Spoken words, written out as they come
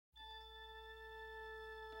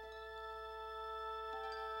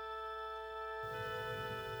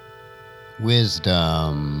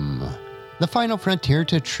Wisdom, the final frontier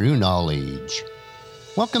to true knowledge.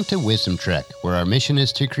 Welcome to Wisdom Trek, where our mission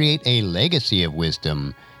is to create a legacy of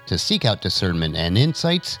wisdom, to seek out discernment and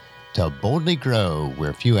insights, to boldly grow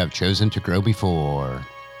where few have chosen to grow before.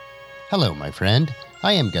 Hello, my friend.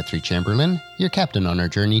 I am Guthrie Chamberlain, your captain on our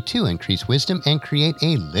journey to increase wisdom and create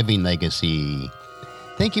a living legacy.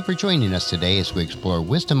 Thank you for joining us today as we explore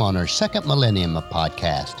wisdom on our second millennium of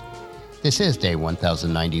podcast. This is day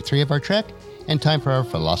 1093 of our trek, and time for our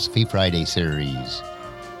Philosophy Friday series.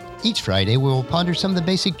 Each Friday, we will ponder some of the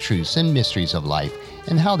basic truths and mysteries of life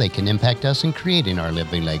and how they can impact us in creating our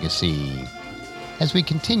living legacy. As we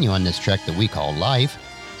continue on this trek that we call life,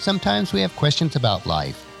 sometimes we have questions about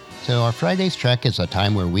life. So our Friday's trek is a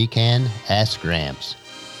time where we can ask Gramps.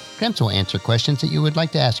 Gramps will answer questions that you would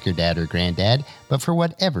like to ask your dad or granddad, but for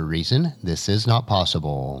whatever reason, this is not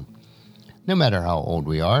possible. No matter how old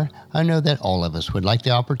we are, I know that all of us would like the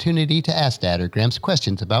opportunity to ask Dad or Gramps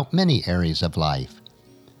questions about many areas of life.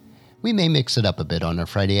 We may mix it up a bit on our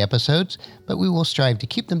Friday episodes, but we will strive to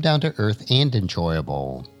keep them down to earth and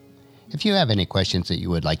enjoyable. If you have any questions that you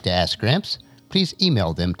would like to ask Gramps, please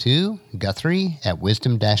email them to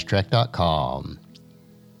guthrie@wisdom-trek.com.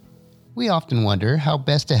 We often wonder how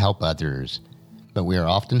best to help others, but we are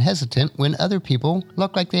often hesitant when other people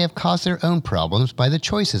look like they have caused their own problems by the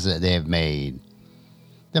choices that they have made.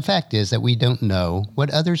 The fact is that we don't know what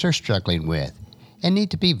others are struggling with and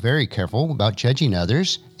need to be very careful about judging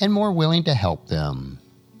others and more willing to help them.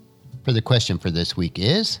 For the question for this week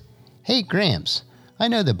is, Hey Gramps, I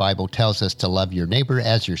know the Bible tells us to love your neighbor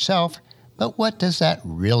as yourself, but what does that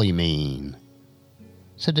really mean?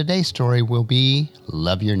 So today's story will be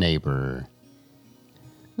Love Your Neighbor.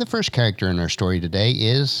 The first character in our story today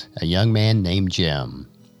is a young man named Jim.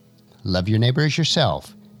 Love your neighbor as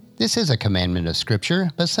yourself. This is a commandment of Scripture,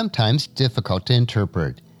 but sometimes difficult to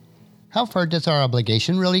interpret. How far does our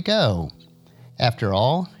obligation really go? After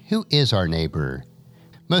all, who is our neighbor?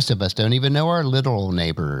 Most of us don't even know our literal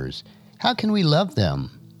neighbors. How can we love them?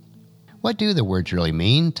 What do the words really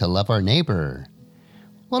mean to love our neighbor?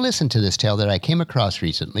 Well, listen to this tale that I came across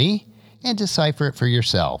recently and decipher it for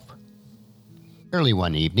yourself. Early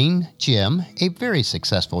one evening, Jim, a very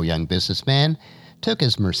successful young businessman, took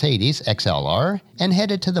his Mercedes XLR and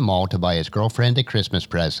headed to the mall to buy his girlfriend a Christmas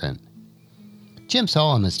present. Jim saw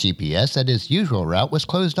on his GPS that his usual route was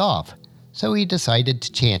closed off, so he decided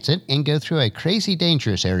to chance it and go through a crazy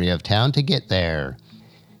dangerous area of town to get there.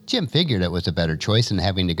 Jim figured it was a better choice than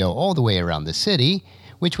having to go all the way around the city,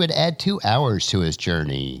 which would add 2 hours to his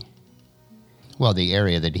journey. Well, the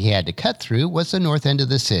area that he had to cut through was the north end of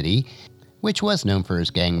the city, which was known for his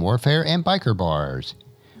gang warfare and biker bars.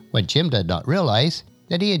 What Jim did not realize,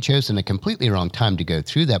 that he had chosen a completely wrong time to go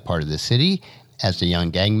through that part of the city, as the young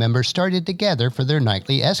gang members started to gather for their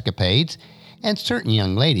nightly escapades, and certain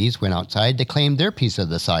young ladies went outside to claim their piece of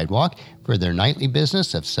the sidewalk for their nightly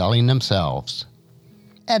business of selling themselves.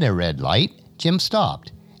 At a red light, Jim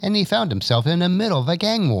stopped, and he found himself in the middle of a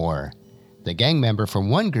gang war. The gang member from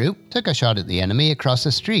one group took a shot at the enemy across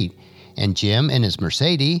the street, and Jim and his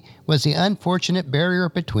Mercedes was the unfortunate barrier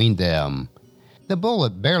between them. The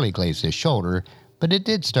bullet barely grazed his shoulder, but it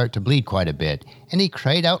did start to bleed quite a bit, and he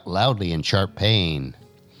cried out loudly in sharp pain.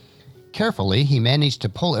 Carefully, he managed to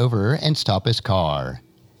pull over and stop his car.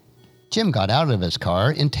 Jim got out of his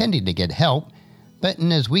car intending to get help, but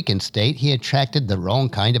in his weakened state, he attracted the wrong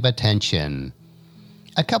kind of attention.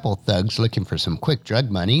 A couple thugs looking for some quick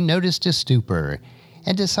drug money noticed his stupor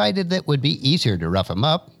and decided that it would be easier to rough him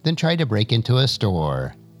up than try to break into a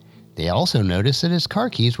store. They also noticed that his car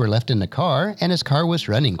keys were left in the car and his car was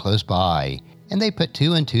running close by, and they put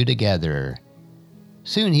 2 and 2 together.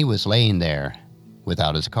 Soon he was laying there,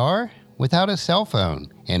 without his car, without his cell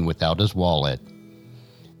phone, and without his wallet.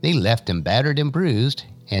 They left him battered and bruised,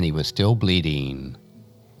 and he was still bleeding.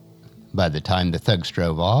 By the time the thugs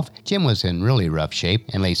drove off, Jim was in really rough shape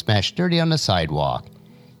and lay smashed dirty on the sidewalk.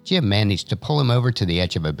 Jim managed to pull him over to the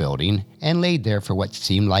edge of a building and laid there for what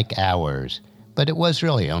seemed like hours, but it was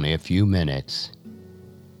really only a few minutes.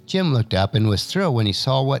 Jim looked up and was thrilled when he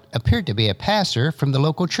saw what appeared to be a pastor from the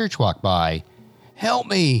local church walk by. "Help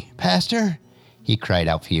me, Pastor," he cried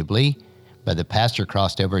out feebly, but the pastor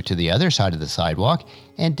crossed over to the other side of the sidewalk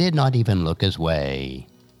and did not even look his way.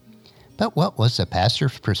 But what was the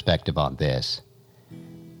pastor's perspective on this?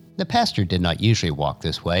 The pastor did not usually walk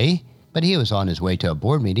this way, but he was on his way to a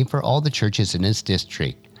board meeting for all the churches in his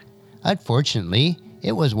district. Unfortunately,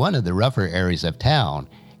 it was one of the rougher areas of town,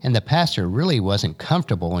 and the pastor really wasn't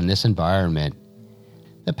comfortable in this environment.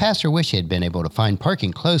 The pastor wished he had been able to find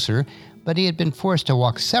parking closer, but he had been forced to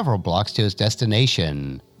walk several blocks to his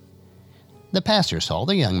destination. The pastor saw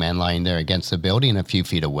the young man lying there against the building a few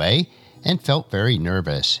feet away and felt very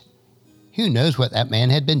nervous. Who knows what that man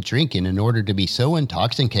had been drinking in order to be so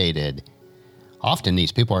intoxicated? Often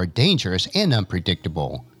these people are dangerous and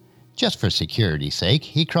unpredictable. Just for security's sake,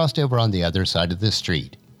 he crossed over on the other side of the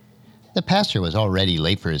street. The pastor was already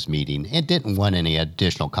late for his meeting and didn't want any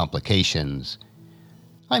additional complications.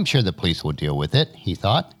 I'm sure the police will deal with it, he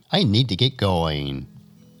thought. I need to get going.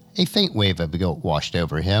 A faint wave of guilt washed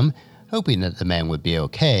over him, hoping that the man would be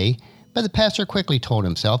okay, but the pastor quickly told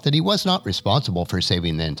himself that he was not responsible for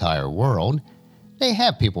saving the entire world. They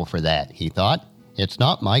have people for that, he thought. It's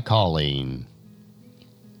not my calling.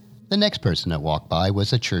 The next person that walked by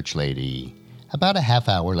was a church lady. About a half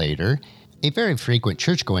hour later, a very frequent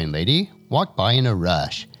church-going lady walked by in a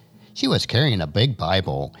rush. She was carrying a big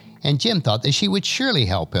Bible, and Jim thought that she would surely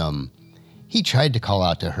help him. He tried to call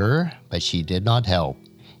out to her, but she did not help.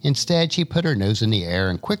 Instead, she put her nose in the air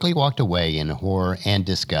and quickly walked away in horror and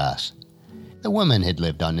disgust. The woman had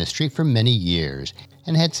lived on this street for many years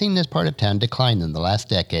and had seen this part of town decline in the last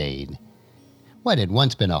decade. What had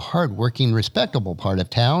once been a hard-working, respectable part of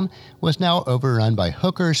town was now overrun by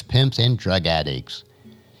hookers, pimps, and drug addicts.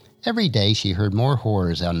 Every day she heard more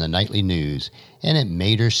horrors on the nightly news, and it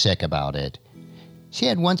made her sick about it. She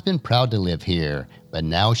had once been proud to live here, but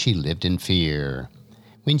now she lived in fear.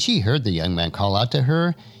 When she heard the young man call out to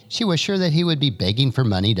her, she was sure that he would be begging for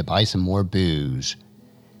money to buy some more booze.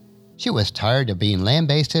 She was tired of being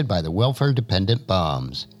lambasted by the welfare-dependent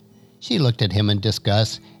bums. She looked at him in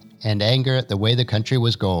disgust and anger at the way the country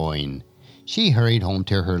was going. She hurried home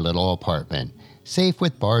to her little apartment, safe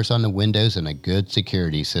with bars on the windows and a good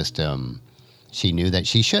security system. She knew that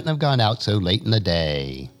she shouldn't have gone out so late in the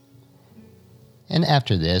day. And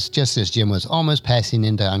after this, just as Jim was almost passing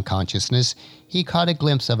into unconsciousness, he caught a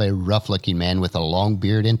glimpse of a rough-looking man with a long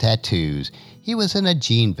beard and tattoos. He was in a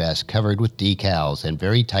jean vest covered with decals and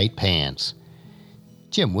very tight pants.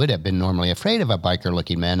 Jim would have been normally afraid of a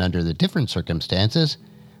biker-looking man under the different circumstances,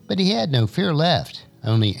 but he had no fear left,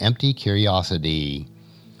 only empty curiosity.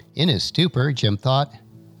 In his stupor, Jim thought,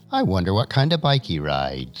 I wonder what kind of bike he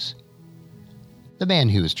rides. The man,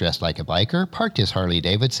 who was dressed like a biker, parked his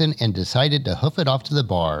Harley-Davidson and decided to hoof it off to the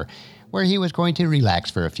bar, where he was going to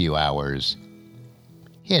relax for a few hours.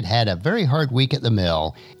 He had had a very hard week at the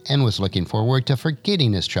mill and was looking forward to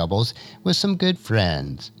forgetting his troubles with some good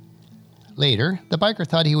friends. Later, the biker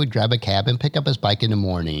thought he would grab a cab and pick up his bike in the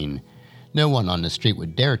morning. No one on the street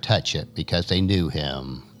would dare touch it because they knew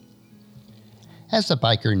him. As the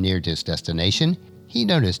biker neared his destination, he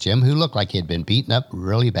noticed Jim, who looked like he had been beaten up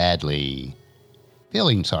really badly.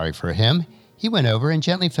 Feeling sorry for him, he went over and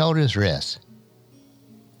gently felt his wrist.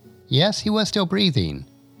 Yes, he was still breathing.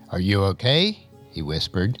 Are you okay? He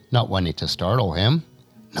whispered, not wanting to startle him.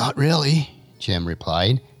 Not really, Jim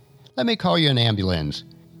replied. Let me call you an ambulance.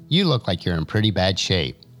 You look like you're in pretty bad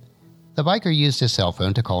shape. The biker used his cell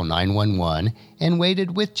phone to call 911 and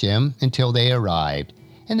waited with Jim until they arrived,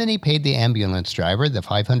 and then he paid the ambulance driver the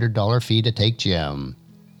 $500 fee to take Jim.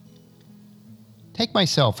 Take my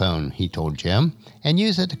cell phone, he told Jim, and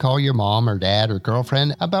use it to call your mom or dad or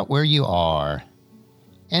girlfriend about where you are.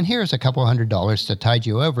 And here's a couple $100 to tide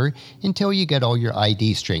you over until you get all your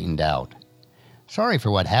ID straightened out. Sorry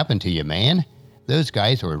for what happened to you, man. Those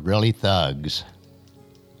guys were really thugs.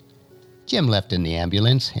 Jim left in the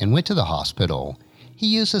ambulance and went to the hospital. He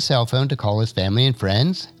used the cell phone to call his family and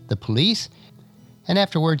friends, the police, and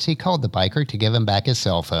afterwards he called the biker to give him back his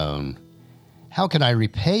cell phone. How can I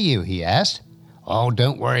repay you? He asked. Oh,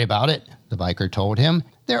 don't worry about it, the biker told him.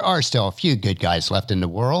 There are still a few good guys left in the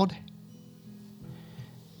world.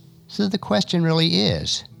 So the question really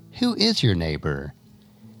is, who is your neighbor?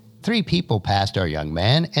 3 people passed our young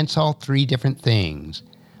man and saw 3 different things.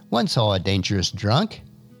 One saw a dangerous drunk,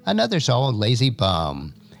 another saw a lazy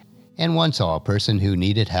bum, and one saw a person who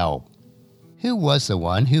needed help. Who was the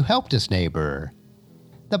one who helped his neighbor?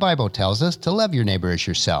 The Bible tells us to love your neighbor as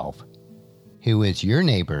yourself. Who is your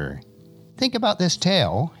neighbor? Think about this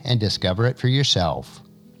tale and discover it for yourself.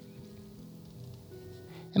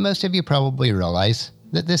 And most of you probably realize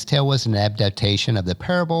that this tale was an adaptation of the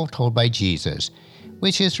parable told by Jesus,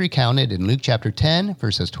 which is recounted in Luke chapter 10,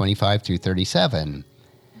 verses 25 through 37.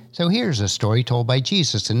 So here's a story told by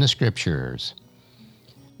Jesus in the scriptures.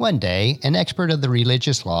 One day, an expert of the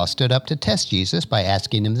religious law stood up to test Jesus by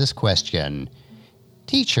asking him this question.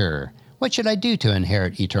 Teacher, what should I do to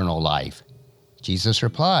inherit eternal life? Jesus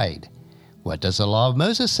replied, What does the law of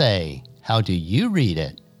Moses say? How do you read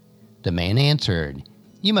it? The man answered,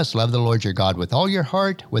 You must love the Lord your God with all your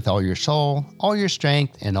heart, with all your soul, all your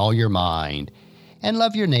strength, and all your mind, and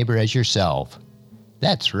love your neighbor as yourself.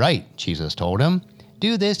 That's right, Jesus told him.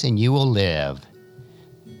 Do this and you will live."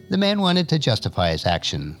 The man wanted to justify his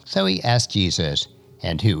action, so he asked Jesus,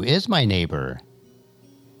 "And who is my neighbor?"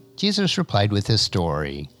 Jesus replied with his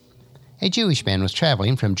story. A Jewish man was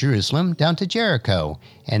traveling from Jerusalem down to Jericho,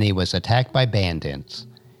 and he was attacked by bandits.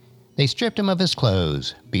 They stripped him of his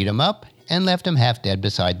clothes, beat him up, and left him half dead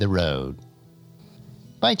beside the road.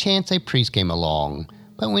 By chance, a priest came along,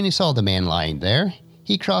 but when he saw the man lying there,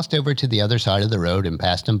 he crossed over to the other side of the road and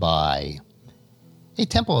passed him by. A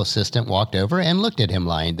temple assistant walked over and looked at him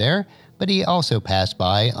lying there, but he also passed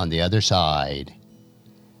by on the other side.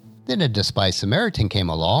 Then a despised Samaritan came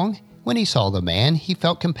along. When he saw the man, he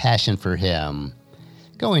felt compassion for him.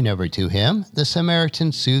 Going over to him, the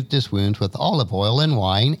Samaritan soothed his wounds with olive oil and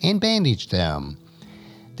wine and bandaged them.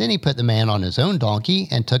 Then he put the man on his own donkey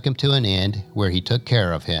and took him to an inn where he took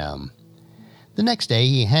care of him. The next day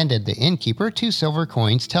he handed the innkeeper 2 silver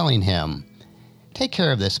coins, telling him, "Take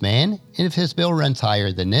care of this man, and if his bill runs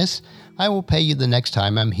higher than this, I will pay you the next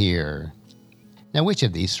time I'm here." Now which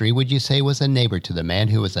of these 3 would you say was a neighbor to the man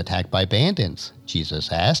who was attacked by bandits?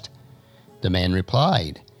 Jesus asked. The man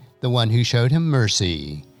replied, "The one who showed him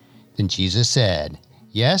mercy." Then Jesus said,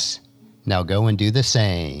 "Yes, now go and do the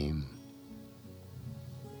same."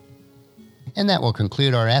 And that will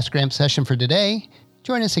conclude our Ask Gramps session for today.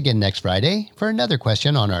 Join us again next Friday for another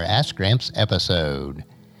question on our Ask Gramps episode.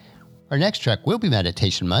 Our next track will be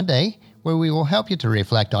Meditation Monday, where we will help you to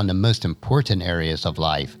reflect on the most important areas of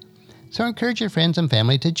life. So encourage your friends and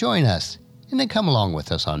family to join us, and then come along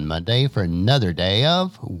with us on Monday for another day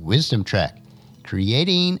of Wisdom Trek,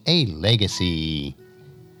 Creating a Legacy.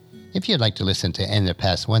 If you'd like to listen to any of the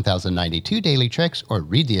past 1092 daily treks or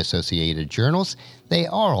read the associated journals, they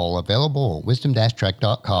are all available at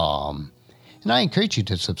wisdom-trek.com. And I encourage you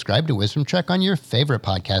to subscribe to Wisdom Trek on your favorite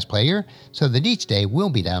podcast player so that each day will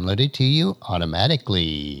be downloaded to you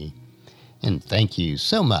automatically. And thank you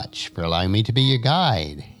so much for allowing me to be your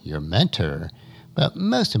guide, your mentor, but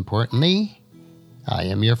most importantly, I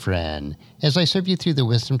am your friend as I serve you through the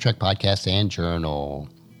Wisdom Trek podcast and journal.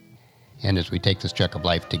 And as we take this trek of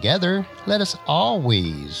life together, let us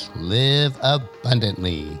always live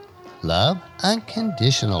abundantly, love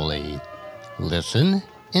unconditionally, listen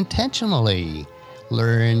intentionally,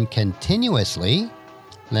 learn continuously,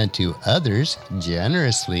 lend to others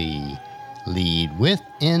generously, lead with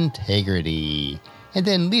integrity, and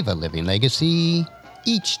then leave a living legacy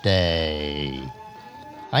each day.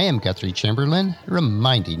 I am Guthrie Chamberlain,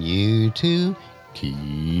 reminding you to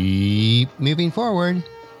keep moving forward,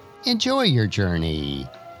 enjoy your journey,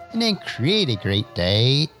 and then create a great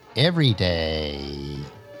day every day.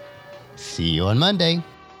 See you on Monday.